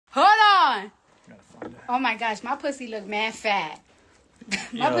Oh my gosh, my pussy look mad fat.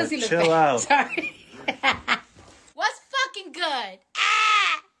 My pussy look chill fat. out. Sorry. What's fucking good?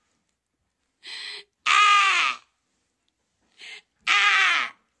 Ah! Ah!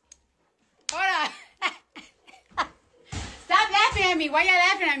 Ah! Hold on. Stop laughing at me. Why y'all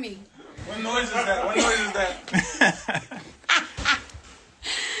laughing at me? What noise is that? What noise is that?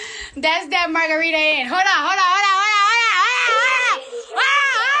 That's that margarita in. Hold on. Where's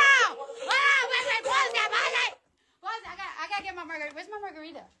my pause? I gotta get my margarita. Where's my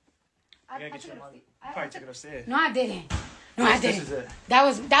margarita? Probably took it upstairs. No, I didn't. No, I didn't. This is it.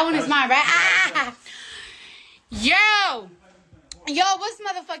 That one is mine, right? Ah! Yo, what's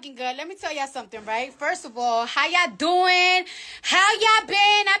motherfucking good? Let me tell y'all something, right? First of all, how y'all doing? How y'all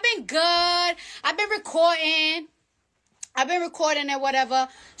been? I've been good. I've been recording and whatever.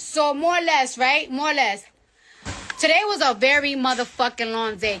 So more or less, right? More or less. Today was a very motherfucking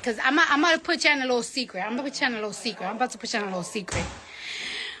long day. Because I'm going to put you in a little secret. I'm about to put you in a little secret.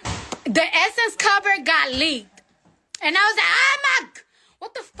 The Essence cover got leaked. And I was like, oh my...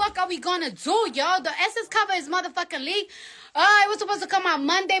 What the fuck are we going to do, yo? The Essence cover is motherfucking leaked. It was supposed to come out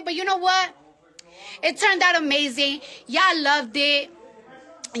Monday. But you know what? It turned out amazing. Y'all loved it.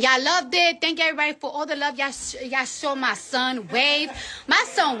 Thank you, everybody, for all the love y'all show my son, Wave. My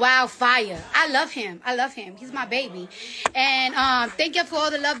son, Wildfire. I love him. He's my baby. And thank you for all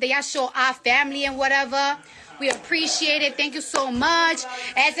the love that y'all show our family and whatever. We appreciate it. Thank you so much.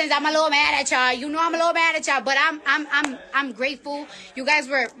 And since I'm a little mad at y'all, you know I'm a little mad at y'all, but I'm grateful. You guys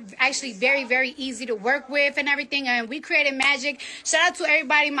were actually very, very easy to work with and everything, and we created magic. Shout out to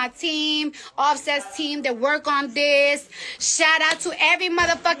everybody, my team, Offset's team that work on this. Shout out to every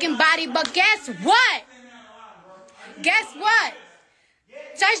motherfucking body. But guess what?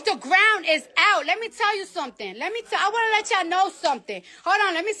 Touch the Ground is out. Let me tell you something. I want to let y'all know something. Hold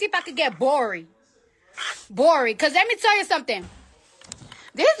on. Let me see if I can get Bory. Because let me tell you something.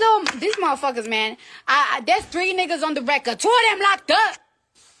 These motherfuckers, man. There's 3 niggas on the record. 2 of them locked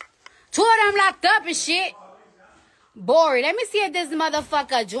up and shit. Bory. Let me see if this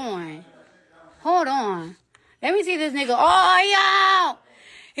motherfucker join. Hold on. Let me see this nigga. Oh,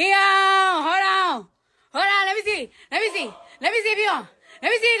 yo. Hold on. Let me see if he on. Let me see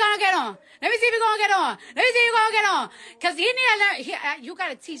if he's gonna get on. Cause he need to learn. You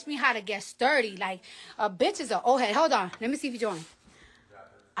gotta teach me how to get sturdy. Like a bitch is a old head. Hold on. Let me see if he joined.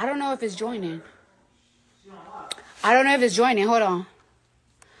 I don't know if it's joining. Hold on.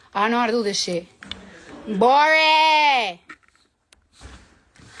 I don't know how to do this shit. Bory.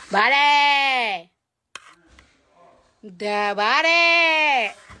 Body.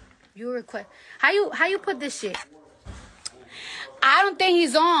 You request. How you put this shit? I don't think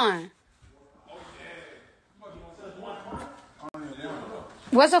he's on.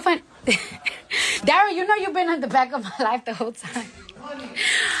 What's so funny? Darren, you know you've been in the back of my life the whole time.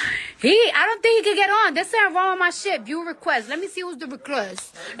 I don't think he could get on. There's something wrong with my shit. View request. Let me see who's the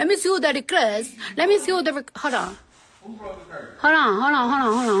request. Hold on.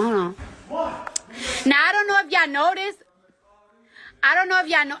 Now, I don't know if y'all noticed. I don't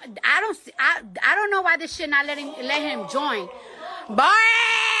know why this shit not let him join. Boy!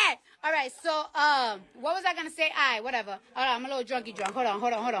 All right, so what was I gonna say? All right, whatever. Hold on, I'm a little drunk.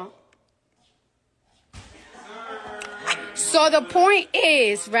 Hold on. So the point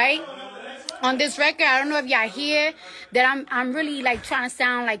is, right? On this record, I don't know if y'all hear that I'm really like trying to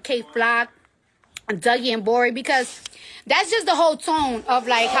sound like K Flock, Dougie, and Bory, because that's just the whole tone of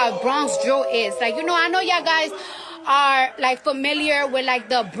like how Bronx drill is. Like, you know, I know y'all guys are like familiar with like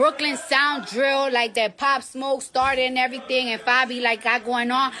the Brooklyn sound drill, like that Pop Smoke started and everything, and Fabi like got going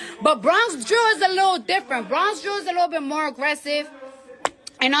on. But Bronx drill is a little different. Bronx drill is a little bit more aggressive.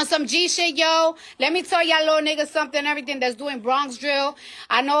 And on some G shit, yo, let me tell y'all little niggas something, everything that's doing Bronx drill.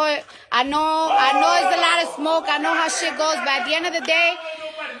 I know it's a lot of smoke. I know how shit goes, but at the end of the day,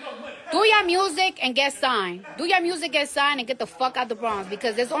 do your music and get signed. And get the fuck out the Bronx,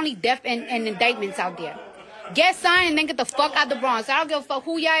 because there's only death and indictments out there. Get signed and then get the fuck out the Bronx. I don't give a fuck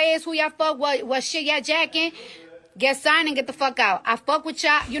who y'all is, who y'all fuck, what shit y'all jacking. Get signed and get the fuck out. I fuck with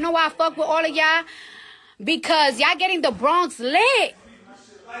y'all. You know why I fuck with all of y'all? Because y'all getting the Bronx lit.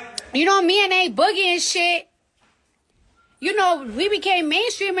 You know, me and A Boogie and shit. You know, we became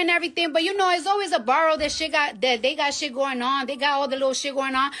mainstream and everything, but you know, it's always a borrow that they got shit going on. They got all the little shit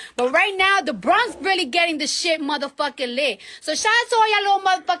going on. But right now, the Bronx really getting the shit motherfucking lit. So shout out to all y'all little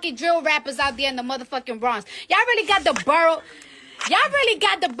motherfucking drill rappers out there in the motherfucking Bronx. Y'all really got the borrow. Y'all really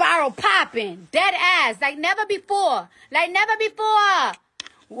got the barrel popping. Dead ass. Like never before. Let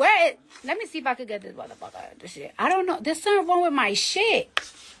me see if I could get this motherfucker out of this shit. I don't know. There's something wrong with my shit.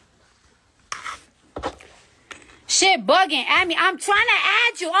 shit bugging at me. I'm trying to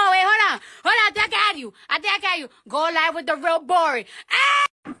add you. Oh, wait, hold on. Hold on. I think I add you. Go live with the real Bory. Ah!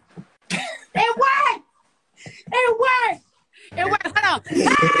 It worked. Hold on. Ah!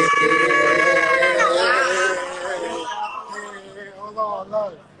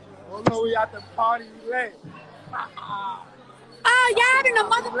 Hold on, we at the party late. Oh, y'all having a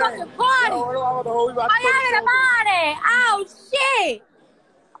motherfucking party. Hold on, we about Oh, y'all having a party. Oh, shit.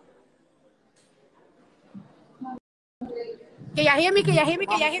 Can y'all hear me? Can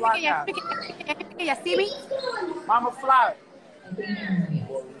y'all see me? Mama fly.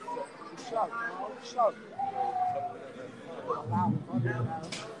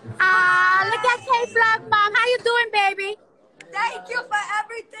 Look at K-Vlog, Mom. How you doing, baby? Thank you for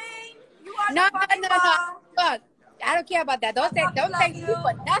everything. You are No. the fucking mom. Look, I don't care about that. Don't thank you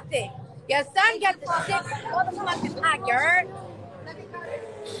for nothing. Your son got the shit motherfucking hot, you heard?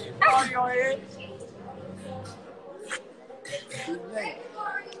 Party on here.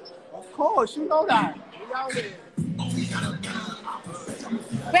 Of course, you know that. We out here.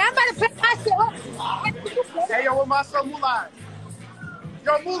 But I'm about to play my shit. Hey, yo, with my son Moolah.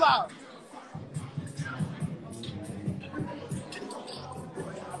 Yo, Moolah.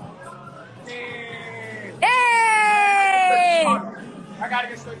 Hey! I gotta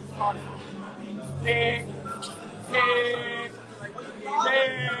get straight to the party. Hey.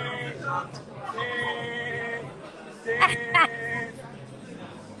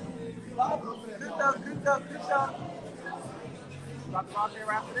 Good job. About to walk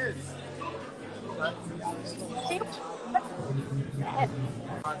here after this.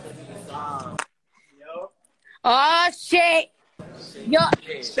 Oh, shit. Yo.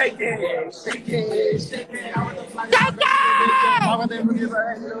 Shake it. Shake it! I want them to give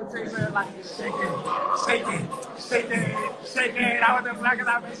her a little taste of like shake it. I want them black and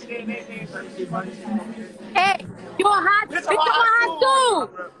I been shaking it. Hey, you want hot? Bitch, I want hot too.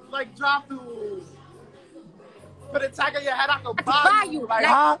 Like drop the put a tag on your head, I can Buy you. Like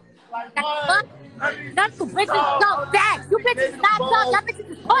huh? Like what? Not you bitches suck back. You bitches not suck. Y'all bitches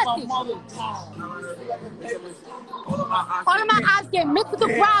is pussy. All of my eyes get mixed with the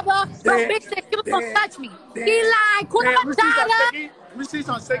robber. No bitch said she was gonna touch me. She lied. Let me see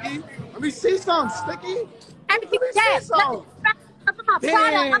some sticky. Let me see some sticky. Everything dead. Nothing my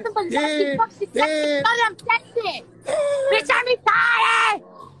product. Nothing but nasty fucking sexy. None of them sexy. Bitch, I'm retarded.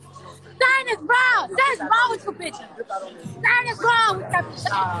 Something is wrong. Something is wrong with you bitches. Something is wrong with that.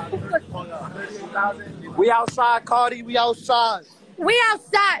 We outside, Cardi. We outside. We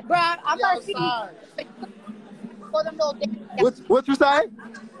outside, bro. I'm gonna see for them little days. What you say? I'm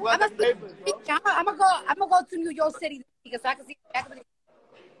gonna go to New York City because I can see.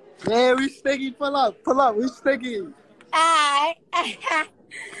 Yeah, we sticky. Pull up. We sticky. I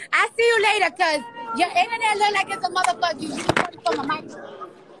see you later, cause your internet look like it's a motherfucker. You from a mic.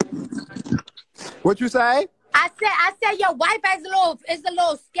 What you say? I said your Wi-Fi is a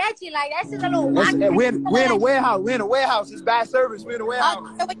little sketchy. Like that's just a little. We're in a warehouse. We're in a warehouse. It's bad service. We're in a warehouse.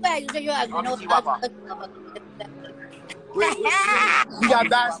 We got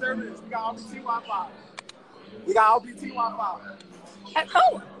bad service. We got RBT Wi-Fi.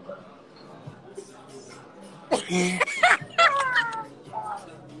 Oh.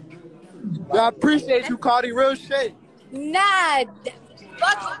 I appreciate you, Cardi. Real shit. Nah.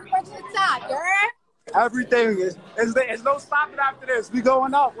 Fuck the top, girl. Everything is. There's no stopping after this. We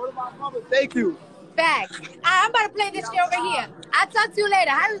going up. What about mother? Thank you. Back. I'm about to play this shit over here. I'll talk to you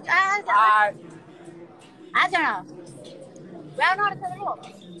later. I don't know. I don't know how to turn it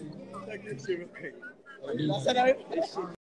off.